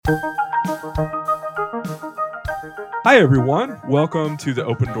Hi, everyone. Welcome to the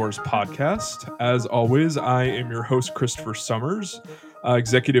Open Doors podcast. As always, I am your host, Christopher Summers,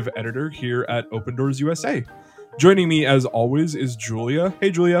 executive editor here at Open Doors USA. Joining me, as always, is Julia.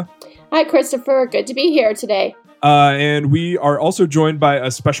 Hey, Julia. Hi, Christopher. Good to be here today. And we are also joined by a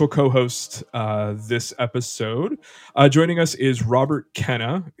special co-host this episode. Joining us is Robert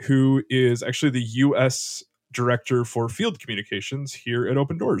Kenna, who is actually the U.S. Director for Field Communications here at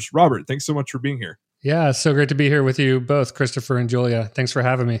Open Doors. Robert, thanks so much for being here. Yeah, it's so great to be here with you both, Christopher and Julia. Thanks for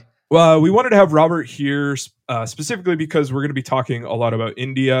having me. Well, we wanted to have Robert here specifically because we're going to be talking a lot about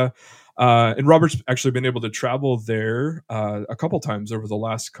India. And Robert's actually been able to travel there a couple times over the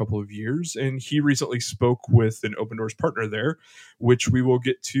last couple of years. And he recently spoke with an Open Doors partner there, which we will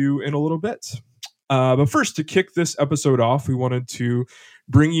get to in a little bit. But first, to kick this episode off, we wanted to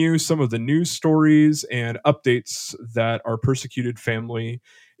bring you some of the news stories and updates that our persecuted family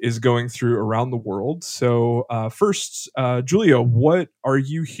is going through around the world. So first, Julia, what are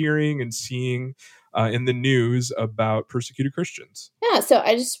you hearing and seeing in the news about persecuted Christians? Yeah, so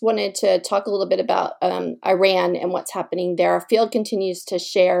I just wanted to talk a little bit about Iran and what's happening there. Our field continues to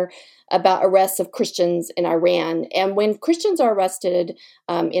share about arrests of Christians in Iran. And when Christians are arrested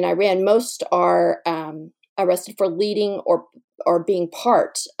in Iran, most are arrested for leading or being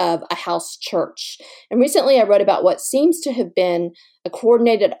part of a house church. And recently I wrote about what seems to have been a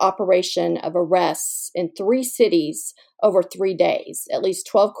coordinated operation of arrests in 3 cities over 3 days. At least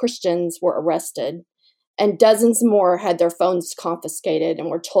 12 Christians were arrested, and dozens more had their phones confiscated and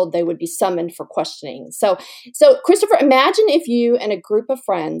were told they would be summoned for questioning. So Christopher, imagine if you and a group of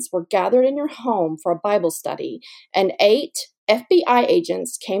friends were gathered in your home for a Bible study, and 8 FBI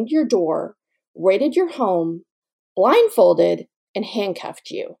agents came to your door, raided your home, blindfolded, and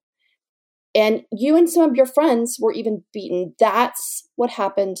handcuffed you. And you and some of your friends were even beaten. That's what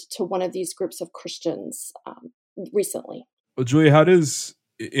happened to one of these groups of Christians recently. Well, Julia,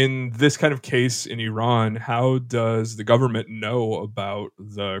 in this kind of case in Iran, how does the government know about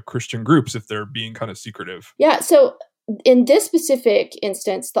the Christian groups if they're being kind of secretive? Yeah, so in this specific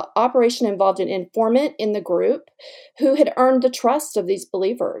instance, the operation involved an informant in the group who had earned the trust of these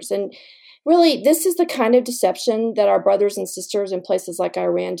believers. And really, this is the kind of deception that our brothers and sisters in places like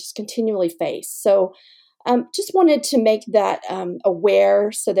Iran just continually face. So just wanted to make that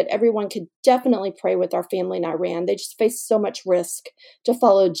aware so that everyone could definitely pray with our family in Iran. They just face so much risk to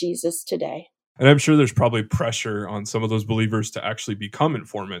follow Jesus today. And I'm sure there's probably pressure on some of those believers to actually become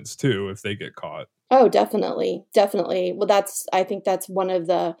informants too if they get caught. Oh, definitely. Well, I think that's one of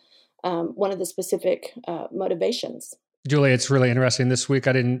the specific motivations. Julia, it's really interesting. This week,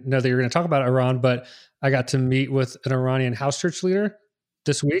 I didn't know that you were going to talk about Iran, but I got to meet with an Iranian house church leader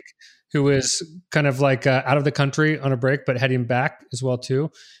this week who is kind of like out of the country on a break, but heading back as well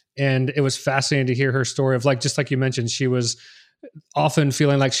too. And it was fascinating to hear her story of just like you mentioned, she was often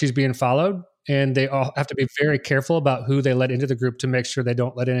feeling like she's being followed, and they all have to be very careful about who they let into the group to make sure they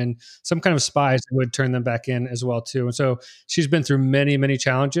don't let in some kind of spies that would turn them back in as well too. And so she's been through many, many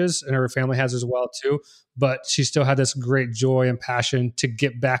challenges, and her family has as well too, but she still had this great joy and passion to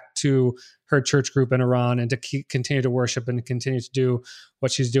get back to her church group in Iran and to continue to worship and continue to do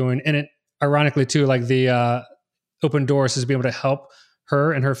what she's doing. And it, ironically too, like the Open Doors is being able to help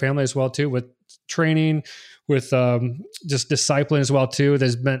her and her family as well too with training, with just discipline as well too.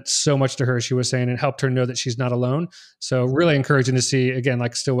 That's meant so much to her, she was saying, and helped her know that she's not alone. So really encouraging to see, again,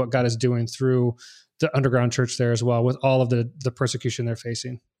 like still what God is doing through the underground church there as well, with all of the persecution they're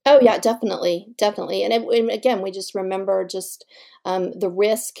facing. Oh yeah, definitely. And again, we just remember just the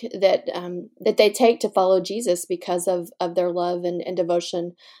risk that they take to follow Jesus because of their love and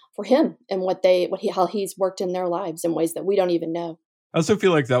devotion for Him and how He's worked in their lives in ways that we don't even know. I also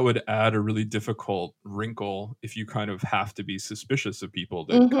feel like that would add a really difficult wrinkle if you kind of have to be suspicious of people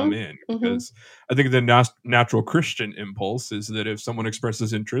that come in. Because I think the natural Christian impulse is that if someone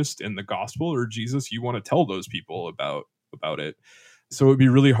expresses interest in the gospel or Jesus, you want to tell those people about it. So it would be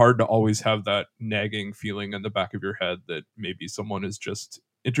really hard to always have that nagging feeling in the back of your head that maybe someone is just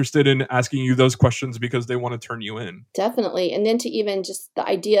interested in asking you those questions because they want to turn you in. Definitely. And then to even just the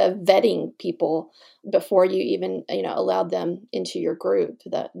idea of vetting people before you even, allowed them into your group,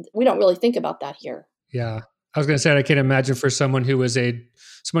 that we don't really think about that here. Yeah. I was going to say, I can't imagine for someone who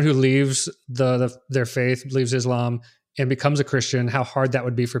leaves their faith, leaves Islam and becomes a Christian, how hard that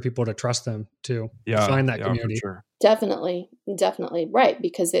would be for people to trust them to find that community. For sure. Definitely. Right.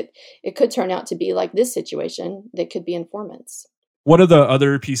 Because it could turn out to be like this situation. They could be informants. One of the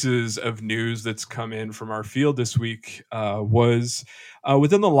other pieces of news that's come in from our field this week was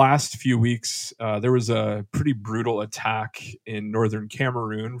within the last few weeks, there was a pretty brutal attack in northern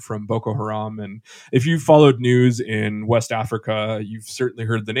Cameroon from Boko Haram. And if you've followed news in West Africa, you've certainly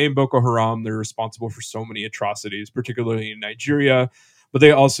heard the name Boko Haram. They're responsible for so many atrocities, particularly in Nigeria. But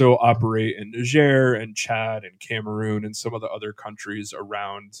they also operate in Niger and Chad and Cameroon and some of the other countries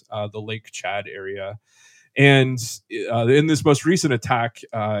around the Lake Chad area. And in this most recent attack,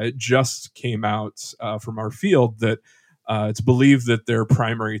 it just came out from our field that it's believed that their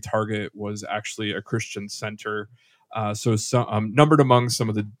primary target was actually a Christian center. So some, numbered among some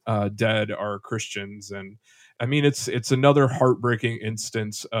of the dead are Christians. And I mean, it's another heartbreaking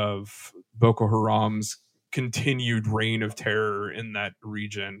instance of Boko Haram's continued reign of terror in that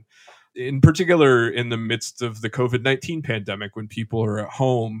region. In particular, in the midst of the COVID-19 pandemic, when people are at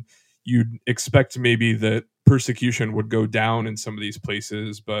home, you'd expect maybe that persecution would go down in some of these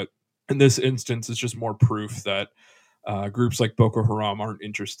places. But in this instance, it's just more proof that groups like Boko Haram aren't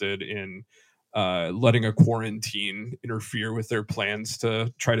interested in letting a quarantine interfere with their plans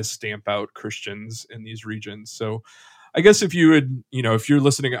to try to stamp out Christians in these regions. So I guess if you would, if you're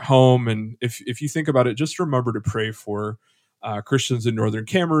listening at home and if you think about it, just remember to pray for Christians in northern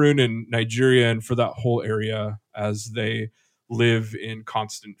Cameroon and Nigeria and for that whole area as they live in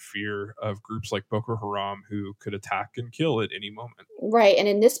constant fear of groups like Boko Haram who could attack and kill at any moment. Right. And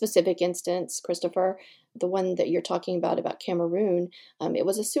in this specific instance, Christopher, the one that you're talking about Cameroon, it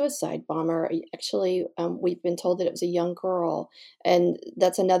was a suicide bomber. Actually, we've been told that it was a young girl. And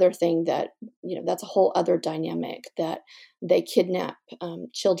that's another thing that, that's a whole other dynamic, that they kidnap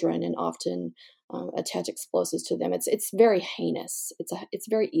children and often attach explosives to them. It's very heinous. It's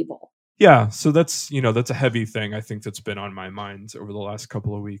very evil. Yeah, so that's a heavy thing I think that's been on my mind over the last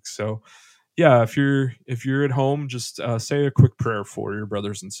couple of weeks. So yeah, if you're at home, just say a quick prayer for your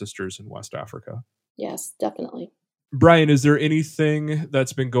brothers and sisters in West Africa. Yes, definitely. Brian, is there anything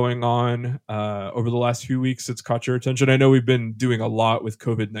that's been going on over the last few weeks that's caught your attention? I know we've been doing a lot with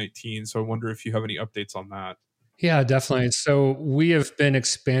COVID-19, so I wonder if you have any updates on that. Yeah, definitely. So we have been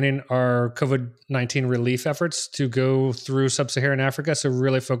expanding our COVID-19 relief efforts to go through sub-Saharan Africa. So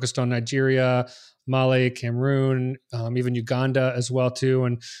really focused on Nigeria, Mali, Cameroon, even Uganda as well too.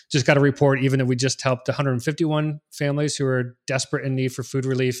 And just got a report even that we just helped 151 families who are desperate in need for food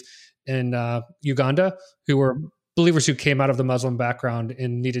relief in Uganda, who were believers who came out of the Muslim background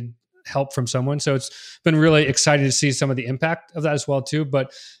and needed help from someone. So it's been really exciting to see some of the impact of that as well too.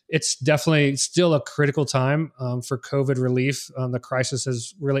 But it's definitely still a critical time for COVID relief. The crisis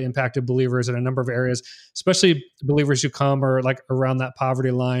has really impacted believers in a number of areas, especially believers who come or like around that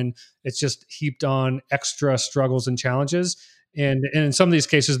poverty line. It's just heaped on extra struggles and challenges. And in some of these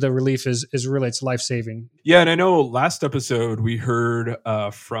cases, the relief is really, it's life-saving. Yeah, and I know last episode we heard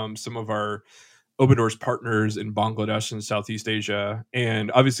from some of our Open Doors partners in Bangladesh and Southeast Asia.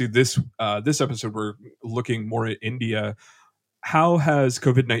 And obviously this episode, we're looking more at India. How has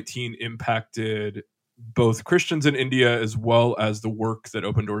COVID-19 impacted both Christians in India as well as the work that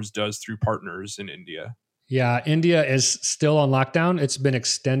Open Doors does through partners in India? Yeah, India is still on lockdown. It's been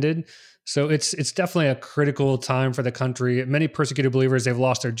extended. So it's definitely a critical time for the country. Many persecuted believers, they've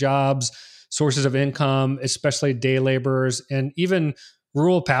lost their jobs, sources of income, especially day laborers, and even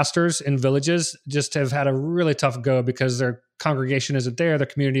rural pastors in villages just have had a really tough go because their congregation isn't there, their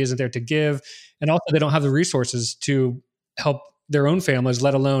community isn't there to give, and also they don't have the resources to help their own families,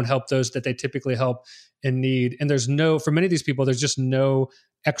 let alone help those that they typically help in need. And for many of these people, there's just no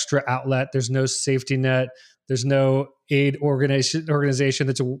extra outlet. There's no safety net. There's no aid organization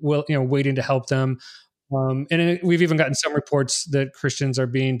that's waiting to help them. We've even gotten some reports that Christians are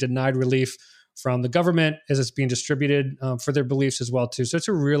being denied relief from the government as it's being distributed for their beliefs as well too. So it's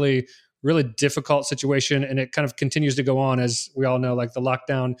a really, really difficult situation, and it kind of continues to go on, as we all know. Like the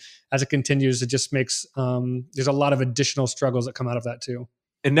lockdown, as it continues, it just makes there's a lot of additional struggles that come out of that too.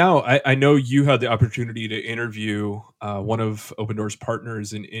 And now I know you had the opportunity to interview one of Open Doors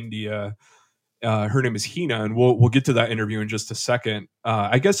partners in India. Her name is Heena, and we'll get to that interview in just a second.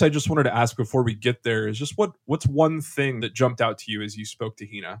 I guess I just wanted to ask before we get there is just what's one thing that jumped out to you as you spoke to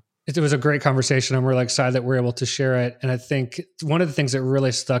Heena? It was a great conversation. I'm really excited that we're able to share it. And I think one of the things that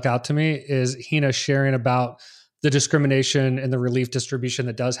really stuck out to me is Heena sharing about the discrimination and the relief distribution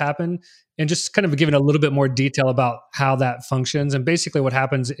that does happen, and just kind of giving a little bit more detail about how that functions. And basically what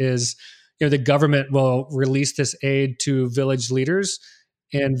happens is, the government will release this aid to village leaders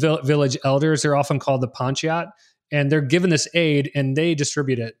and village elders. They're often called the panchayat, and they're given this aid and they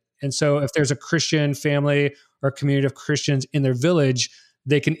distribute it. And so if there's a Christian family or community of Christians in their village,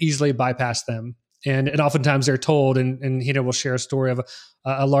 they can easily bypass them. And oftentimes they're told, and Heena will share a story of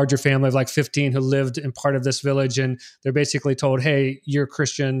a larger family of like 15 who lived in part of this village. And they're basically told, hey, you're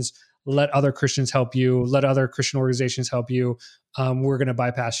Christians, let other Christians help you, let other Christian organizations help you. We're going to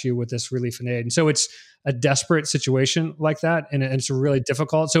bypass you with this relief and aid. And so it's a desperate situation like that. And it's really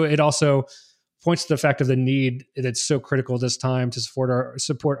difficult. So it also points to the fact of the need that's so critical this time to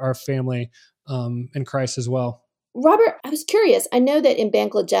support our family in Christ as well. Robert, I was curious. I know that in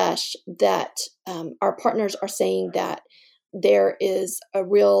Bangladesh that our partners are saying that there is a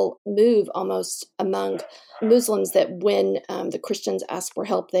real move almost among Muslims that when the Christians ask for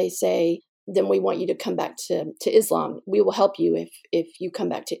help, they say, then we want you to come back to Islam. We will help you if you come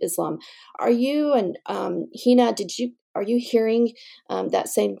back to Islam. Are you and Heena, are you hearing that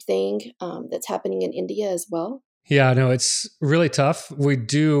same thing that's happening in India as well? Yeah, no, it's really tough. We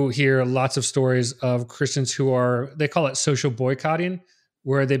do hear lots of stories of Christians who they call it social boycotting,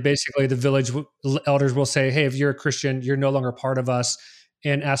 where they basically, the village elders will say, hey, if you're a Christian, you're no longer part of us,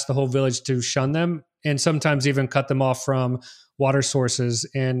 and ask the whole village to shun them, and sometimes even cut them off from water sources.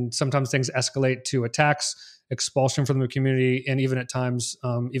 And sometimes things escalate to attacks, expulsion from the community, and even at times,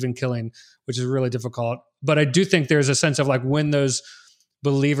 even killing, which is really difficult. But I do think there's a sense of like when those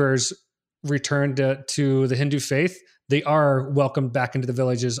believers return to the Hindu faith, they are welcomed back into the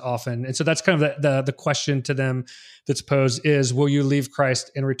villages often. And so that's kind of the question to them that's posed is, will you leave Christ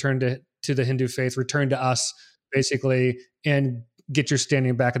and return to the Hindu faith, return to us, basically, and get your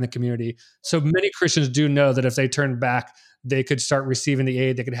standing back in the community? So many Christians do know that if they turn back, they could start receiving the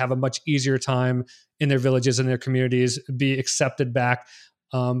aid. They could have a much easier time in their villages and their communities, be accepted back.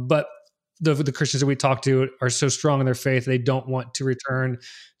 But the Christians that we talk to are so strong in their faith, they don't want to return.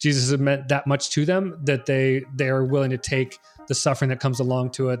 Jesus has meant that much to them that they are willing to take the suffering that comes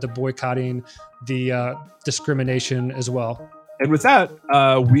along to it, the boycotting, the discrimination as well. And with that,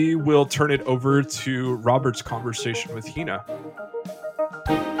 we will turn it over to Robert's conversation with Heena.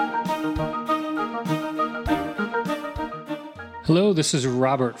 Hello, this is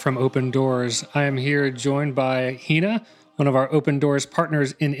Robert from Open Doors. I am here joined by Heena, one of our Open Doors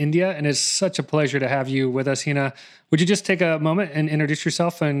partners in India, and it's such a pleasure to have you with us, Heena. Would you just take a moment and introduce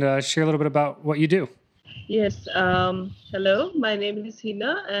yourself and share a little bit about what you do? Yes. Hello, my name is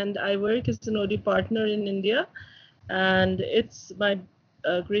Heena, and I work as an OD partner in India. And it's my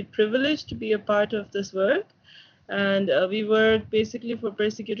great privilege to be a part of this work. And we work basically for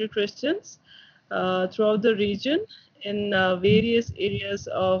persecuted Christians throughout the region in various areas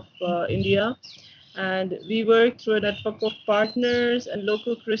of India. And we work through a network of partners and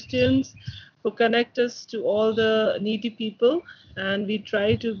local Christians who connect us to all the needy people. And we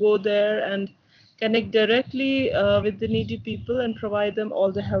try to go there and connect directly with the needy people and provide them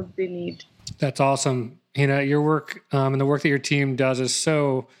all the help they need. That's awesome. Heena, your work and the work that your team does is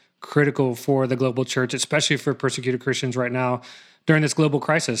so critical for the global church, especially for persecuted Christians right now during this global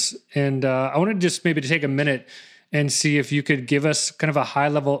crisis. And I wanted just maybe to take a minute and see if you could give us kind of a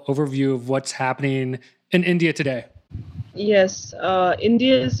high-level overview of what's happening in India today. Yes,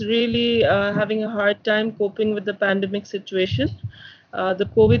 India is really having a hard time coping with the pandemic situation. The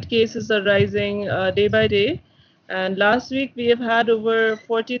COVID cases are rising day by day. And last week, we have had over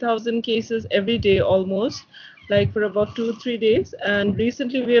 40,000 cases every day almost, like for about 2-3 days. And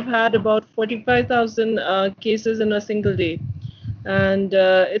recently, we have had about 45,000 cases in a single day. And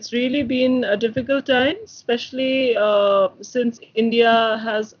it's really been a difficult time, especially since India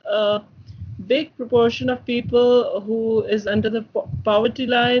has a big proportion of people who is under the poverty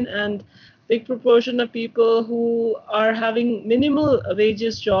line and big proportion of people who are having minimal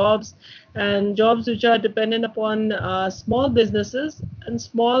wages jobs and jobs which are dependent upon small businesses and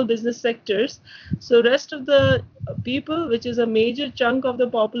small business sectors. So rest of the people, which is a major chunk of the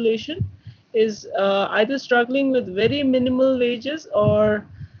population, is either struggling with very minimal wages or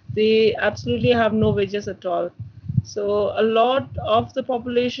they absolutely have no wages at all. So a lot of the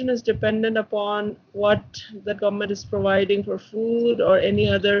population is dependent upon what the government is providing for food or any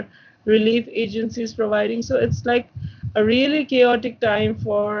other relief agencies providing. So it's like a really chaotic time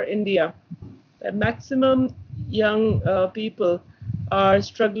for India. The maximum young people are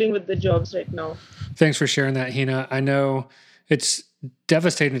struggling with the jobs right now. Thanks for sharing that, Heena. I know it's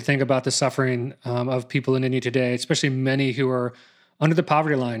devastating to think about the suffering of people in India today, especially many who are under the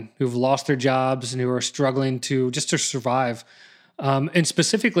poverty line, who've lost their jobs and who are struggling to survive. And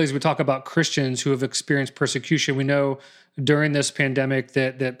specifically, as we talk about Christians who have experienced persecution, we know during this pandemic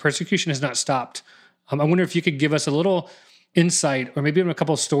that persecution has not stopped. I wonder if you could give us a little insight or maybe even a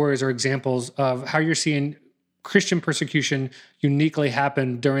couple of stories or examples of how you're seeing Christian persecution uniquely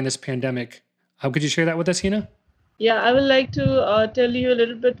happen during this pandemic. Could you share that with us, Heena? Yeah, I would like to tell you a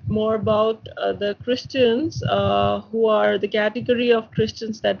little bit more about the Christians who are the category of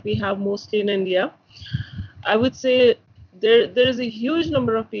Christians that we have mostly in India. I would say there is a huge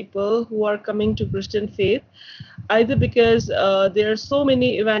number of people who are coming to Christian faith, either because there are so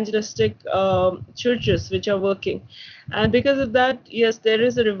many evangelistic churches which are working, and because of that, yes, there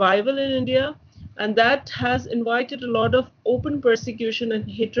is a revival in India, and that has invited a lot of open persecution and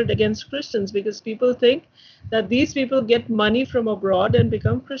hatred against Christians because people think that these people get money from abroad and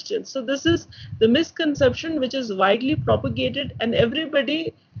become Christians. So this is the misconception which is widely propagated, and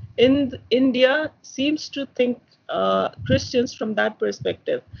everybody in India seems to think Christians from that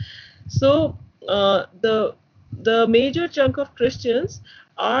perspective. So the major chunk of Christians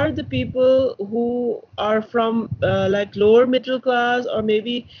are the people who are from like lower middle class or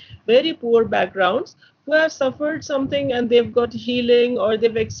maybe very poor backgrounds, who have suffered something and they've got healing, or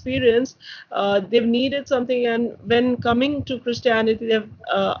they've experienced they've needed something, and when coming to Christianity they've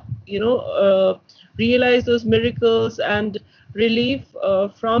realized those miracles and relief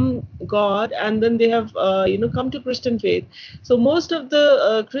from God, and then they have come to Christian faith. So most of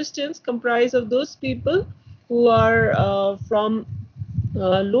the Christians comprise of those people who are from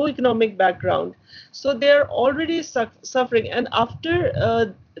low economic background. So they are already suffering, and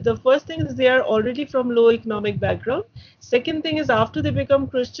after the first thing is they are already from low economic background. Second thing is, after they become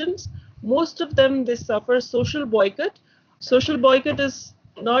Christians, most of them, they suffer social boycott. Social boycott is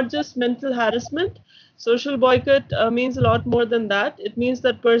not just mental harassment. Social boycott means a lot more than that. It means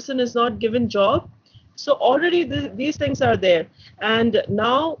that person is not given job. So already these things are there, and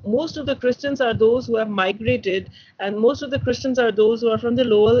now most of the Christians are those who have migrated, and most of the Christians are those who are from the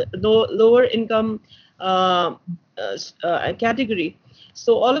lower income category.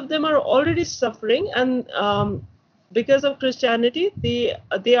 So all of them are already suffering, and because of Christianity,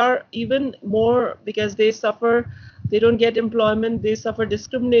 they are even more, because they suffer, they don't get employment, they suffer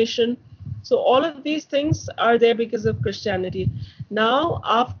discrimination. So all of these things are there because of Christianity. Now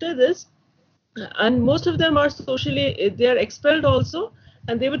after this, and most of them are socially, they are expelled also,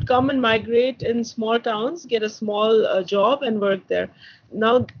 and they would come and migrate in small towns, get a small job and work there.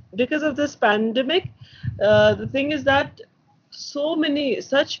 Now because of this pandemic, the thing is that so many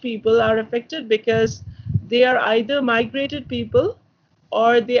such people are affected because they are either migrated people,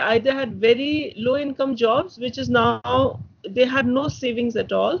 or they either had very low income jobs, which is now they had no savings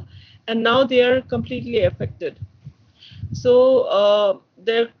at all, and now they are completely affected. So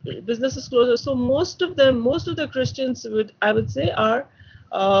their business is closer. So most of them, most of the Christians, I would say, are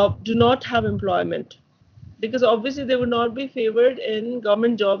do not have employment, because obviously they would not be favored in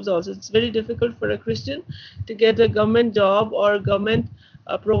government jobs also. It's very difficult for a Christian to get a government job or government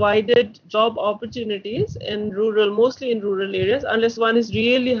provided job opportunities in rural, mostly in rural areas, unless one is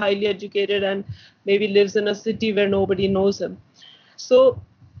really highly educated and maybe lives in a city where nobody knows him. So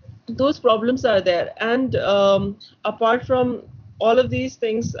those problems are there, and apart from all of these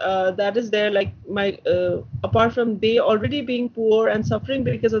things that is there, like my apart from they already being poor and suffering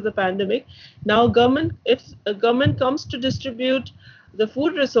because of the pandemic, now government, if a government comes to distribute the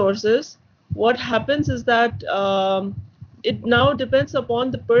food resources, what happens is that it now depends upon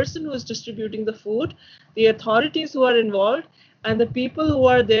the person who is distributing the food, the authorities who are involved, and the people who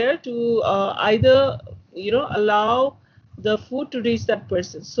are there to either allow the food to reach that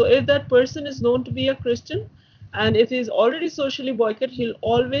person. So if that person is known to be a Christian, and if he is already socially boycotted, he'll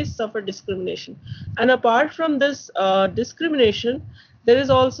always suffer discrimination. And apart from this discrimination, there is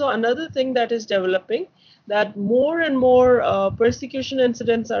also another thing that is developing, that more and more persecution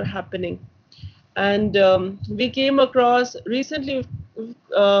incidents are happening. And we came across recently,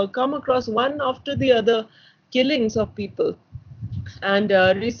 come across one after the other killings of people. And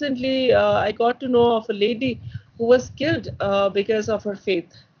recently, I got to know of a lady who was killed because of her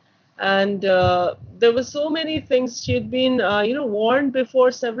faith. And there were so many things. She had been, warned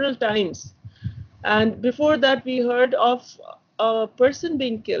before several times. And before that, we heard of a person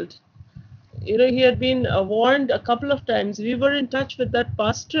being killed. He had been warned a couple of times. We were in touch with that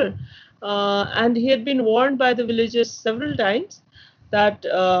pastor, and he had been warned by the villagers several times that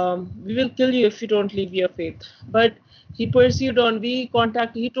we will kill you if you don't leave your faith. But he pursued on. He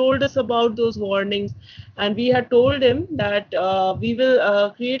told us about those warnings, and we had told him that we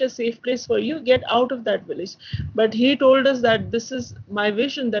will create a safe place for you, get out of that village. But he told us that this is my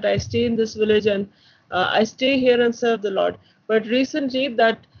vision, that I stay in this village, and I stay here and serve the Lord. But recently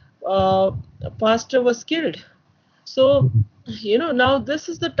that uh, pastor was killed. So, now this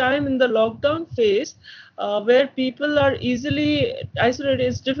is the time in the lockdown phase where people are easily isolated.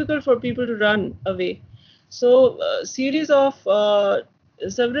 It's difficult for people to run away. So, series of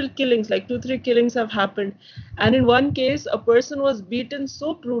several killings, like 2-3 killings have happened. And in one case, a person was beaten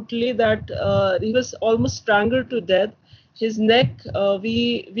so brutally that he was almost strangled to death. His neck,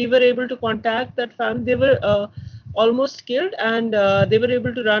 we were able to contact that family. They were almost killed, and they were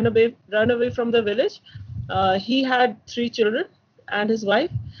able to run away from the village. He had 3 children and his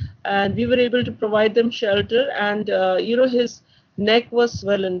wife, and we were able to provide them shelter. And his neck was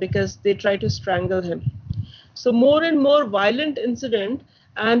swollen because they tried to strangle him. So more and more violent incident.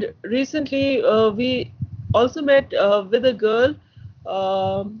 And recently we also met with a girl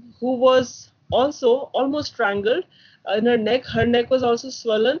who was also almost strangled in her neck. Her neck was also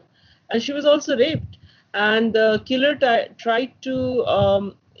swollen, and she was also raped. And the killer tried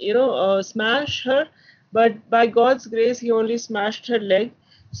to smash her, but by God's grace he only smashed her leg.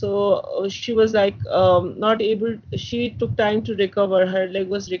 So she was like not able. She took time to recover. Her leg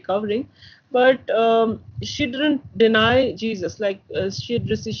was recovering, but she didn't deny Jesus. Like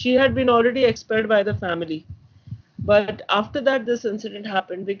she had been already expelled by the family. But after that, this incident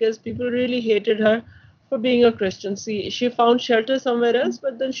happened because people really hated her for being a Christian. See, she found shelter somewhere else,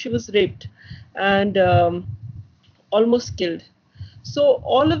 but then she was raped and almost killed. So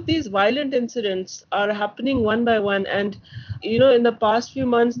all of these violent incidents are happening one by one. And in the past few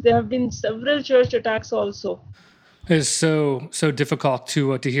months, there have been several church attacks also. It's so difficult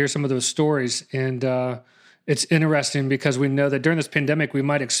to hear some of those stories, and it's interesting because we know that during this pandemic we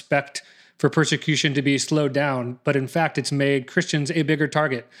might expect for persecution to be slowed down, but in fact it's made Christians a bigger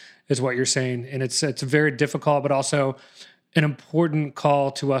target, is what you're saying, and it's very difficult, but also an important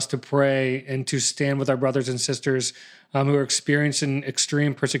call to us to pray and to stand with our brothers and sisters who are experiencing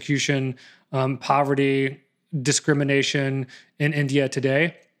extreme persecution, poverty, discrimination in India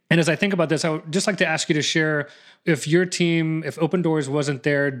today. And as I think about this, I would just like to ask you to share, if your team, if Open Doors wasn't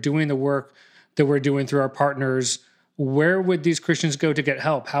there doing the work that we're doing through our partners, where would these Christians go to get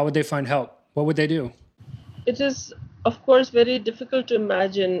help? How would they find help? What would they do? It is, of course, very difficult to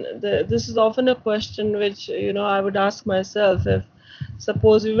imagine. This is often a question which, I would ask myself, if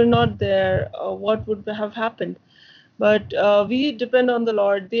suppose we were not there, what would have happened? But we depend on the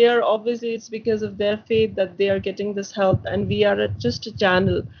Lord. They are, obviously, it's because of their faith that they are getting this help, and we are just a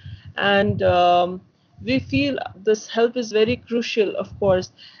channel. And we feel this help is very crucial, of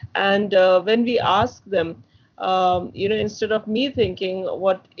course. And when we ask them, instead of me thinking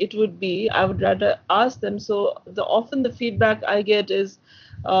what it would be, I would rather ask them. So often the feedback I get is,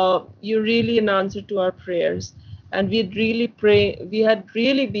 you're really an answer to our prayers. And we had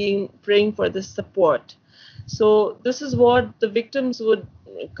really been praying for this support. So this is what the victims would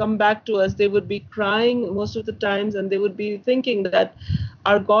come back to us. They would be crying most of the times, and they would be thinking that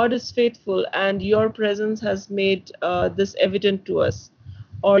our God is faithful, and your presence has made this evident to us,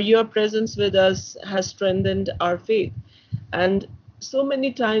 or your presence with us has strengthened our faith. And so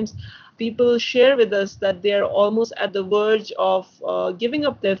many times people share with us that they are almost at the verge of giving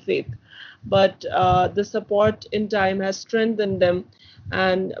up their faith, but the support in time has strengthened them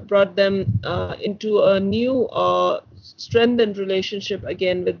and brought them into a new strengthened relationship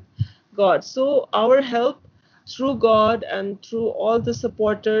again with God. So our help through God and through all the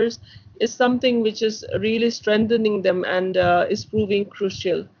supporters is something which is really strengthening them and is proving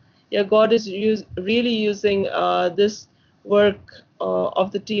crucial. Yeah, God is really using this work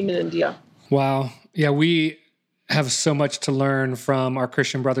of the team in India. Wow. Yeah, we have so much to learn from our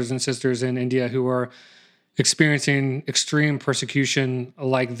Christian brothers and sisters in India who are experiencing extreme persecution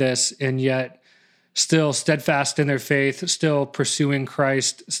like this, and yet still steadfast in their faith, still pursuing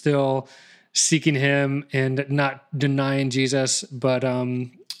Christ, still seeking Him, and not denying Jesus, but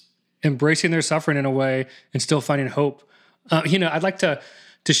embracing their suffering in a way and still finding hope. I'd like to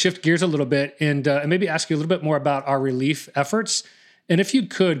shift gears a little bit and maybe ask you a little bit more about our relief efforts. And if you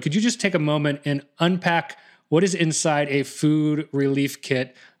could you just take a moment and unpack what is inside a food relief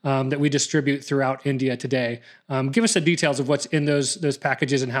kit that we distribute throughout India today? Give us the details of what's in those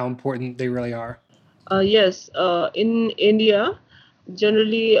packages and how important they really are. Yes, in India,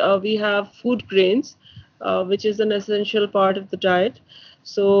 generally we have food grains, which is an essential part of the diet.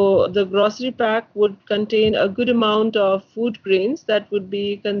 So the grocery pack would contain a good amount of food grains that would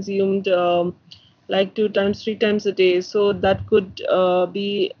be consumed like 2 times, 3 times a day. So that could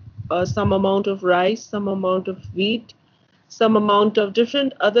be some amount of rice, some amount of wheat, some amount of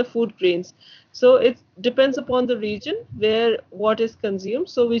different other food grains. So it depends upon the region where what is consumed.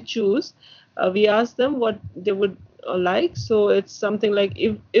 So we choose, we ask them what they would like. So it's something like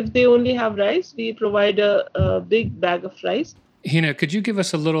if they only have rice, we provide a big bag of rice. Heena, could you give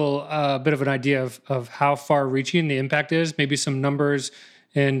us a little bit of an idea of how far-reaching the impact is? Maybe some numbers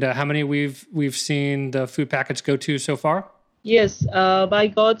and how many we've seen the food packets go to so far? Yes, by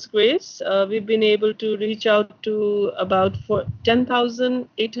God's grace, we've been able to reach out to about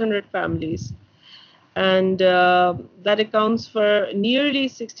 10,800 families, and that accounts for nearly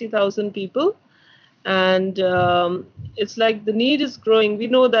 60,000 people. And it's like the need is growing. We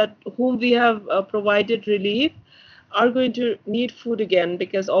know that whom we have provided relief are going to need food again,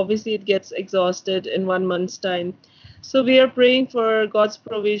 because obviously it gets exhausted in 1 month's time. So we are praying for God's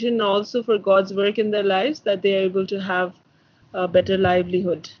provision and also for God's work in their lives, that they are able to have a better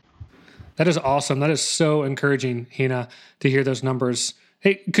livelihood. That is awesome. That is so encouraging, Heena, to hear those numbers.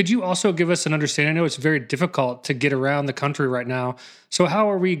 Hey, could you also give us an understanding? I know it's very difficult to get around the country right now. So, how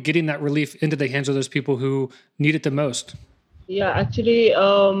are we getting that relief into the hands of those people who need it the most? Yeah, actually,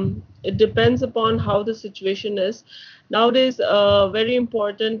 it depends upon how the situation is. Nowadays, very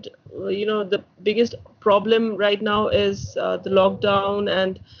important, the biggest problem right now is the lockdown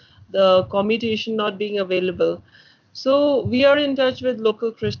and the commutation not being available. So we are in touch with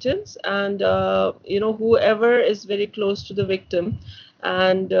local Christians, and whoever is very close to the victim,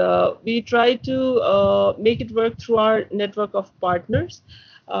 and we try to make it work through our network of partners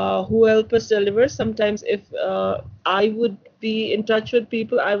who help us deliver. Sometimes, if I would be in touch with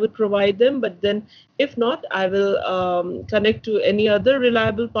people, I would provide them, but then if not, I will connect to any other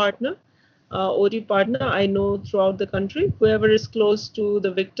reliable partner, OT partner I know throughout the country. Whoever is close to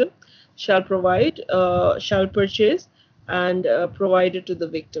the victim shall provide, shall purchase, and provide it to the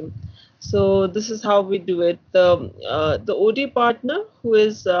victim. So this is how we do it. The OD partner who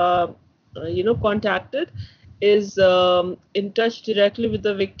is contacted is in touch directly with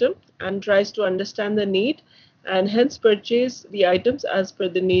the victim and tries to understand the need, and hence purchase the items as per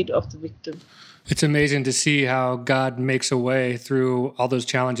the need of the victim. It's amazing to see how God makes a way through all those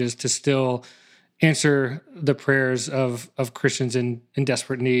challenges to still answer the prayers of Christians in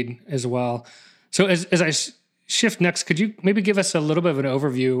desperate need as well. So as I shift next, could you maybe give us a little bit of an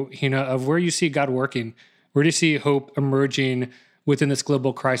overview, Heena, of where you see God working? Where do you see hope emerging within this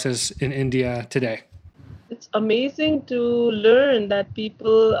global crisis in India today? It's amazing to learn that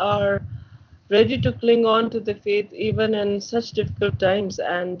people are ready to cling on to the faith even in such difficult times,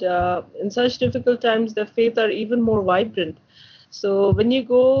 and in such difficult times their faith are even more vibrant. So when you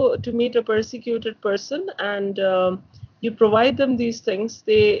go to meet a persecuted person and you provide them these things,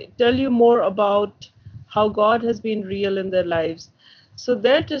 they tell you more about how God has been real in their lives. So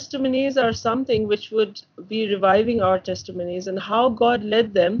their testimonies are something which would be reviving our testimonies, and how God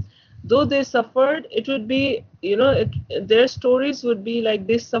led them. Though they suffered, it would be, their stories would be like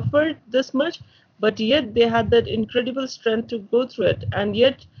they suffered this much, but yet they had that incredible strength to go through it. And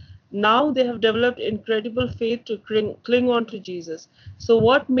yet now they have developed incredible faith to cling on to Jesus. So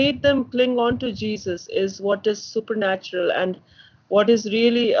what made them cling on to Jesus is what is supernatural and what is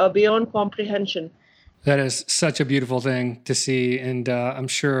really beyond comprehension. That is such a beautiful thing to see. And I'm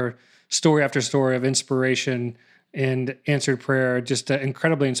sure story after story of inspiration and answered prayer, just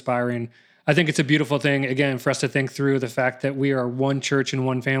incredibly inspiring. I think it's a beautiful thing, again, for us to think through the fact that we are one church and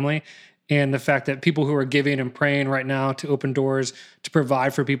one family, and the fact that people who are giving and praying right now to open doors, to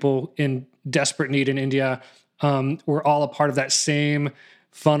provide for people in desperate need in India, we're all a part of that same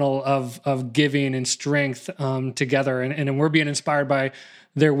funnel of giving and strength together. And we're being inspired by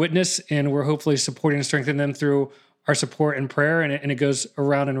their witness, and we're hopefully supporting and strengthening them through our support and prayer, and it goes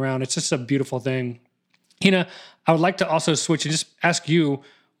around and around. It's just a beautiful thing. Heena, I would like to also switch and just ask you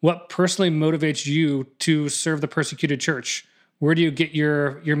what personally motivates you to serve the persecuted church. Where do you get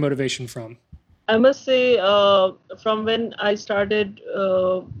your motivation from? I must say, from when I started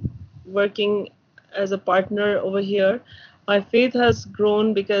working as a partner over here, my faith has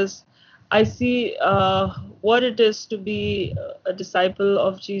grown, because I see what it is to be a disciple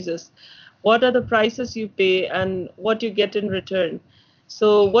of Jesus. What are the prices you pay and what you get in return?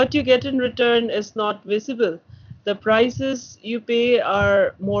 So, what you get in return is not visible. The prices you pay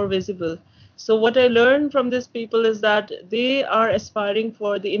are more visible. So, what I learned from these people is that they are aspiring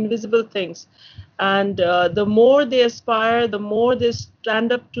for the invisible things. And the more they aspire, the more they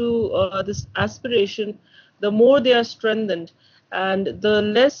stand up to this aspiration, the more they are strengthened, and the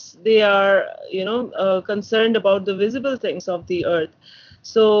less they are, concerned about the visible things of the earth.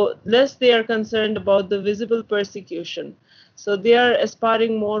 So less they are concerned about the visible persecution. So they are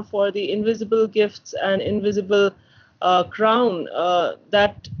aspiring more for the invisible gifts and invisible crown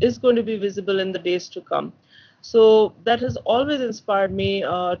that is going to be visible in the days to come. So that has always inspired me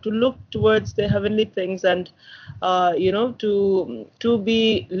to look towards the heavenly things, and to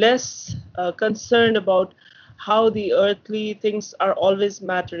be less concerned about how the earthly things are always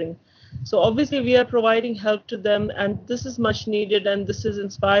mattering. So obviously we are providing help to them, and this is much needed, and this is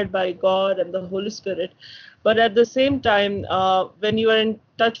inspired by God and the Holy Spirit. But at the same time, when you are in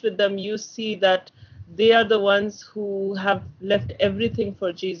touch with them, you see that they are the ones who have left everything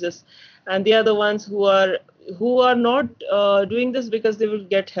for Jesus, and they are the ones who are not doing this because they will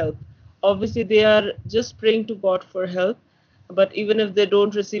get help. Obviously, they are just praying to God for help, but even if they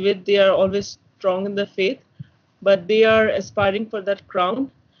don't receive it, they are always strong in the faith. But they are aspiring for that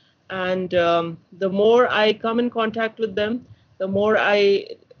crown, and the more I come in contact with them, the more I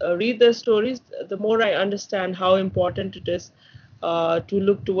read their stories, the more I understand how important it is to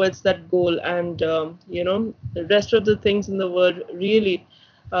look towards that goal. And the rest of the things in the world really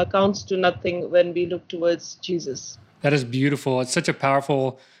counts to nothing when we look towards Jesus. That is beautiful. It's such a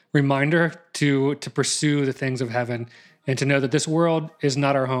powerful reminder to pursue the things of heaven and to know that this world is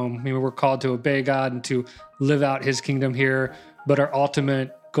not our home. I mean, we're called to obey God and to live out his kingdom here, but our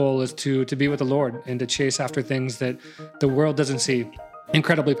ultimate goal is to be with the Lord and to chase after things that the world doesn't see.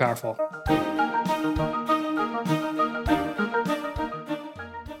 Incredibly powerful.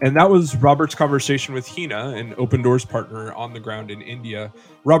 And that was Robert's conversation with Heena, an Open Doors partner on the ground in India.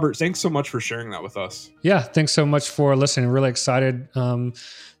 Robert, thanks so much for sharing that with us. Yeah, thanks so much for listening. Really excited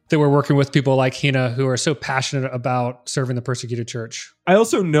that we're working with people like Heena who are so passionate about serving the persecuted church. I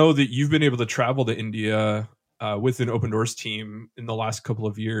also know that you've been able to travel to India with an Open Doors team in the last couple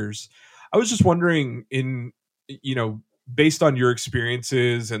of years. I was just wondering, based on your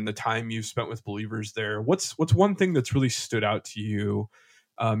experiences and the time you've spent with believers there, what's one thing that's really stood out to you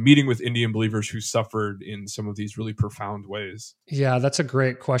meeting with Indian believers who suffered in some of these really profound ways? Yeah, that's a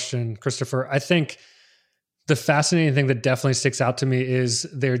great question, Christopher. I think the fascinating thing that definitely sticks out to me is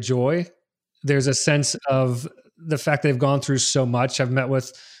their joy. There's a sense of the fact they've gone through so much. I've met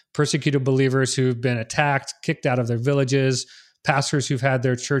with persecuted believers who've been attacked, kicked out of their villages, pastors who've had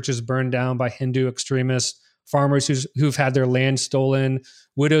their churches burned down by Hindu extremists, farmers who've had their land stolen,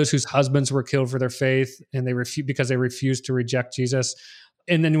 widows whose husbands were killed for their faith and because they refused to reject Jesus.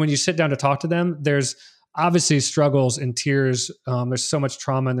 And then when you sit down to talk to them, there's obviously struggles and tears. There's so much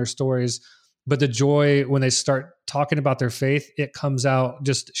trauma in their stories, but the joy when they start talking about their faith, it comes out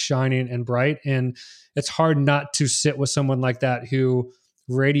just shining and bright. And it's hard not to sit with someone like that who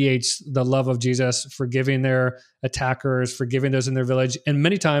radiates the love of Jesus, forgiving their attackers, forgiving those in their village. And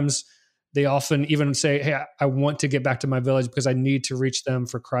many times they often even say, hey, I want to get back to my village because I need to reach them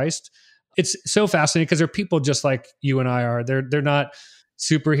for Christ. It's so fascinating because they're people just like you and I are. They're not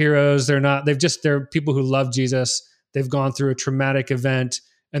superheroes. They're people who love Jesus. They've gone through a traumatic event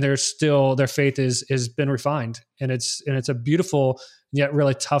and their faith has been refined. And it's a beautiful yet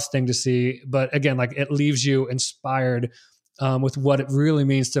really tough thing to see. But again, like it leaves you inspired with what it really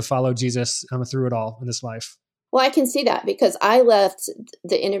means to follow Jesus through it all in this life. Well, I can see that because I left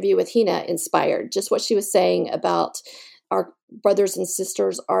the interview with Heena inspired. Just what she was saying about our brothers and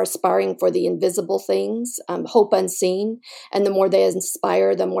sisters are aspiring for the invisible things, hope unseen. And the more they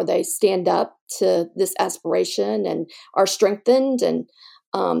inspire, the more they stand up to this aspiration and are strengthened. And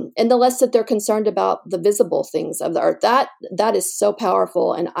the less that they're concerned about the visible things of the earth. That is so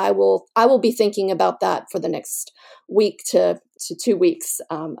powerful. And I will be thinking about that for the next week to 2 weeks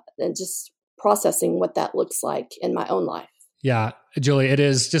and just processing what that looks like in my own life. Yeah, Julie, it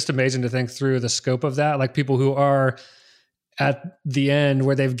is just amazing to think through the scope of that. Like people who are at the end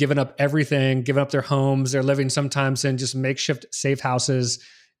where they've given up everything, given up their homes, they're living sometimes in just makeshift safe houses,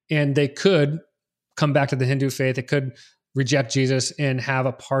 and they could come back to the Hindu faith. They could reject Jesus and have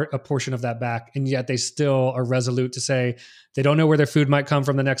a portion of that back. And yet they still are resolute to say they don't know where their food might come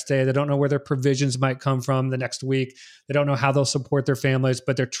from the next day. They don't know where their provisions might come from the next week. They don't know how they'll support their families,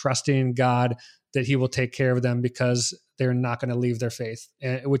 but they're trusting God that he will take care of them because they're not going to leave their faith,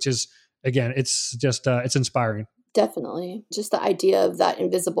 which is, again, it's just, it's inspiring. Definitely. Just the idea of that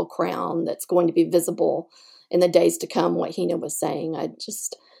invisible crown that's going to be visible in the days to come, what Heena was saying. I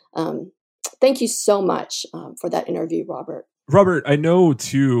just thank you so much for that interview, Robert. Robert, I know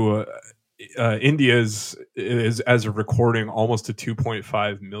too, India is as a recording almost to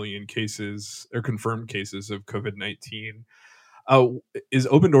 2.5 million cases or confirmed cases of COVID-19. Is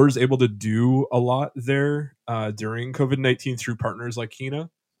Open Doors able to do a lot there during COVID-19 through partners like Heena?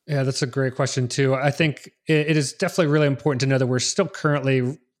 Yeah, that's a great question too. I think it is definitely really important to know that we're still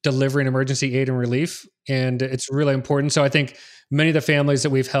currently delivering emergency aid and relief, and it's really important. So I think many of the families that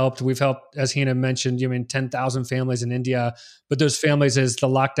we've helped, as Heena mentioned, 10,000 families in India, but those families, as the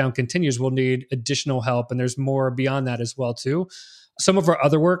lockdown continues, will need additional help. And there's more beyond that as well too. Some of our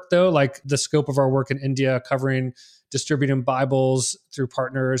other work though, like the scope of our work in India, covering distributing Bibles through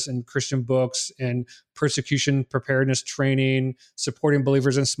partners and Christian books and persecution preparedness training, supporting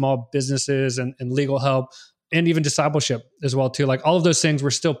believers in small businesses and legal help. and even discipleship as well too. Like all of those things we're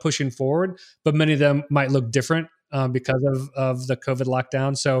still pushing forward, but many of them might look different because of the COVID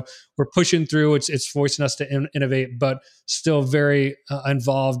lockdown. So we're pushing through. It's forcing us to innovate, but still very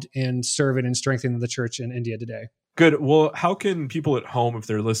involved in serving and strengthening the church in India today. Good. Well, how can people at home, if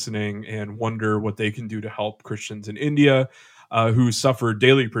they're listening and wonder what they can do to help Christians in India who suffer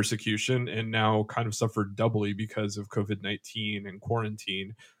daily persecution and now kind of suffered doubly because of COVID-19 and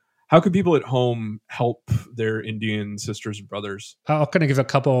quarantine, how can people at home help their Indian sisters and brothers? I'll kind of give a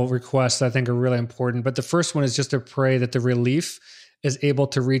couple requests that I think are really important. But the first one is just to pray that the relief is able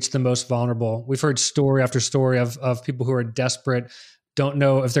to reach the most vulnerable. We've heard story after story of people who are desperate, don't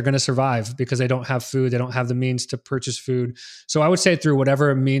know if they're going to survive because they don't have food. They don't have the means to purchase food. So I would say through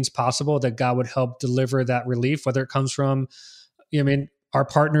whatever means possible that God would help deliver that relief, whether it comes from, our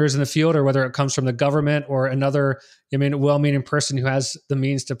partners in the field, or whether it comes from the government or another, well-meaning person who has the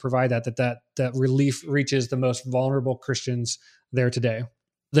means to provide that relief reaches the most vulnerable Christians there today.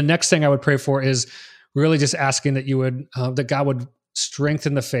 The next thing I would pray for is really just asking that that God would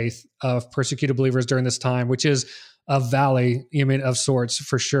strengthen the faith of persecuted believers during this time, which is a valley, of sorts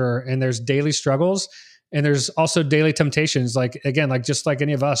for sure. And there's daily struggles and there's also daily temptations. Just like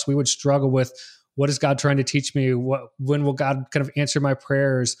any of us, we would struggle with, what is God trying to teach me? When will God kind of answer my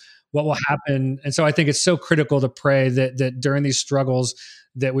prayers? What will happen? And so I think it's so critical to pray that during these struggles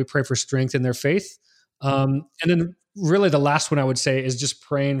that we pray for strength in their faith. And then really the last one I would say is just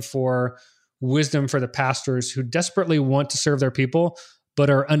praying for wisdom for the pastors who desperately want to serve their people, but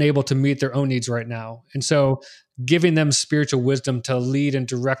are unable to meet their own needs right now. And so giving them spiritual wisdom to lead and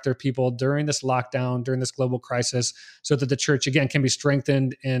direct their people during this lockdown, during this global crisis, so that the church, again, can be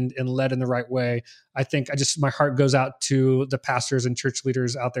strengthened and led in the right way. I think my heart goes out to the pastors and church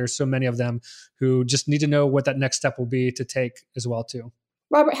leaders out there, so many of them who just need to know what that next step will be to take as well too.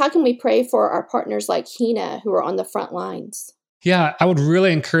 Robert, how can we pray for our partners like Heena who are on the front lines? Yeah, I would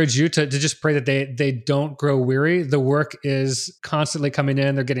really encourage you to just pray that they don't grow weary. The work is constantly coming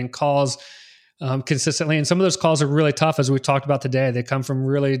in. They're getting calls consistently. And some of those calls are really tough, as we talked about today. They come from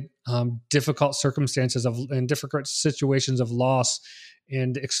really difficult circumstances and difficult situations of loss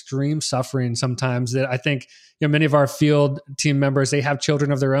and extreme suffering sometimes, that I think many of our field team members, they have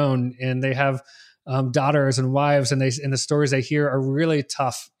children of their own and they have daughters and wives, and the stories they hear are really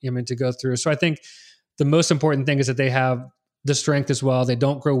tough to go through. So I think the most important thing is that they have the strength as well. They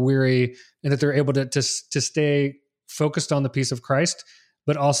don't grow weary, and that they're able to stay focused on the peace of Christ,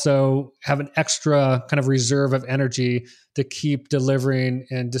 but also have an extra kind of reserve of energy to keep delivering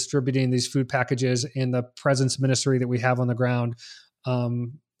and distributing these food packages in the presence ministry that we have on the ground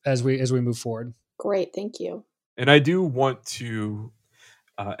as we move forward. Great, thank you. And I do want to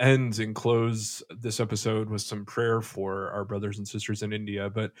end and close this episode with some prayer for our brothers and sisters in India.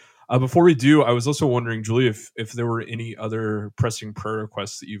 But before we do, I was also wondering, Julie, if there were any other pressing prayer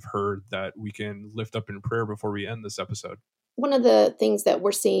requests that you've heard that we can lift up in prayer before we end this episode. One of the things that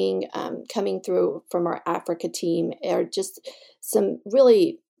we're seeing coming through from our Africa team are just some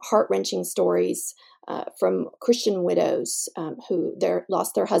really heart-wrenching stories from Christian widows who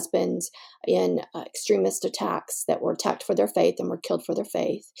lost their husbands in extremist attacks that were attacked for their faith and were killed for their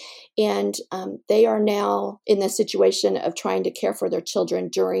faith. And they are now in the situation of trying to care for their children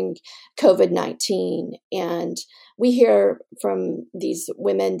during COVID-19. And we hear from these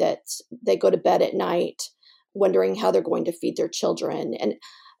women that they go to bed at night wondering how they're going to feed their children. And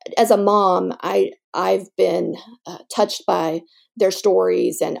as a mom, I've been touched by their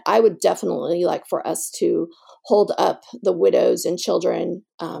stories, and I would definitely like for us to hold up the widows and children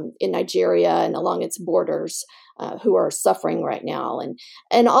in Nigeria and along its borders who are suffering right now,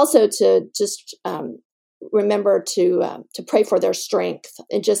 and also to just remember to pray for their strength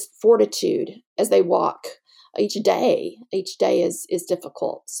and just fortitude as they walk each day. Each day is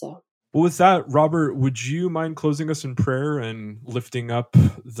difficult. So. Well, with that, Robert, would you mind closing us in prayer and lifting up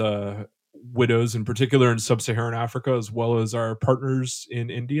the widows in particular in sub-Saharan Africa, as well as our partners in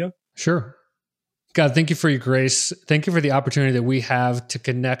India? Sure. God, thank you for your grace. Thank you for the opportunity that we have to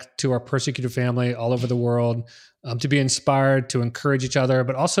connect to our persecuted family all over the world, to be inspired, to encourage each other,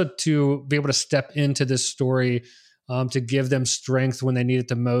 but also to be able to step into this story, to give them strength when they need it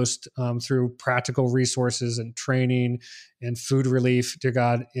the most, through practical resources and training and food relief, dear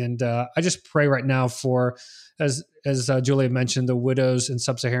God. And I just pray right now for, as Julia mentioned, the widows in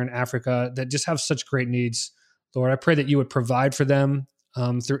sub-Saharan Africa that just have such great needs. Lord, I pray that you would provide for them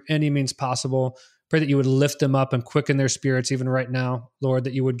through any means possible. Pray that you would lift them up and quicken their spirits even right now, Lord,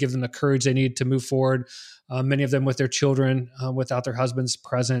 that you would give them the courage they need to move forward, many of them with their children, without their husbands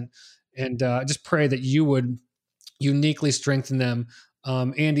present. And I just pray that you would uniquely strengthen them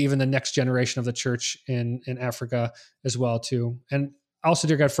and even the next generation of the church in Africa as well too. And also,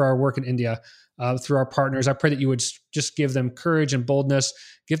 dear God, for our work in India, through our partners, I pray that you would just give them courage and boldness,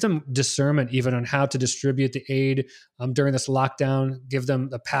 give them discernment even on how to distribute the aid during this lockdown, give them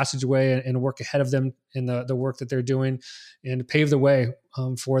the passageway and work ahead of them in the work that they're doing, and pave the way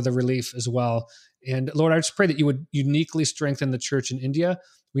for the relief as well. And Lord, I just pray that you would uniquely strengthen the church in India.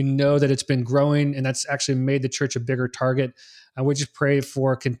 We know that it's been growing, and that's actually made the church a bigger target. I would just pray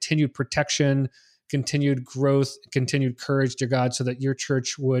for continued protection, continued growth, continued courage, dear God, so that your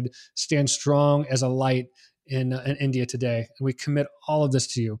church would stand strong as a light in India today. And we commit all of this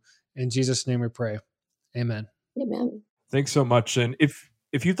to you. In Jesus' name we pray. Amen. Amen. Thanks so much. And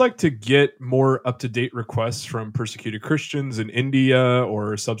if you'd like to get more up-to-date requests from persecuted Christians in India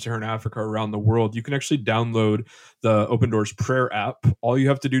or sub-Saharan Africa around the world, you can actually download the Open Doors prayer app. All you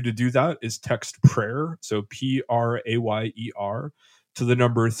have to do that is text prayer, so PRAYER, to the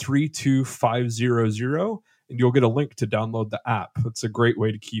number 32500, and you'll get a link to download the app. It's a great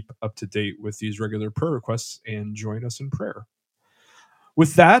way to keep up to date with these regular prayer requests and join us in prayer.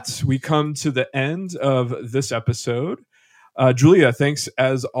 With that, we come to the end of this episode. Julia, thanks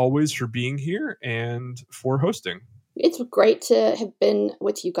as always for being here and for hosting. It's great to have been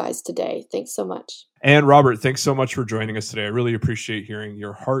with you guys today. Thanks so much. And Robert, thanks so much for joining us today. I really appreciate hearing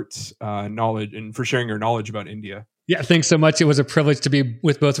your heart's knowledge and for sharing your knowledge about India. Yeah, thanks so much. It was a privilege to be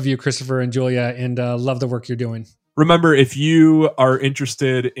with both of you, Christopher and Julia, and love the work you're doing. Remember, if you are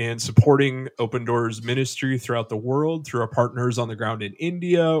interested in supporting Open Doors ministry throughout the world through our partners on the ground in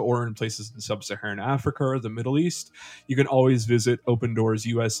India or in places in sub-Saharan Africa or the Middle East, you can always visit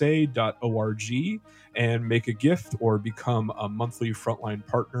opendoorsusa.org and make a gift or become a monthly frontline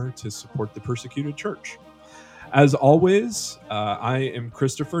partner to support the persecuted church. As always, I am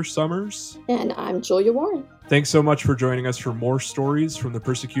Christopher Summers. And I'm Julia Warren. Thanks so much for joining us for more stories from the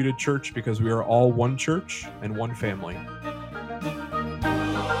persecuted church, because we are all one church and one family.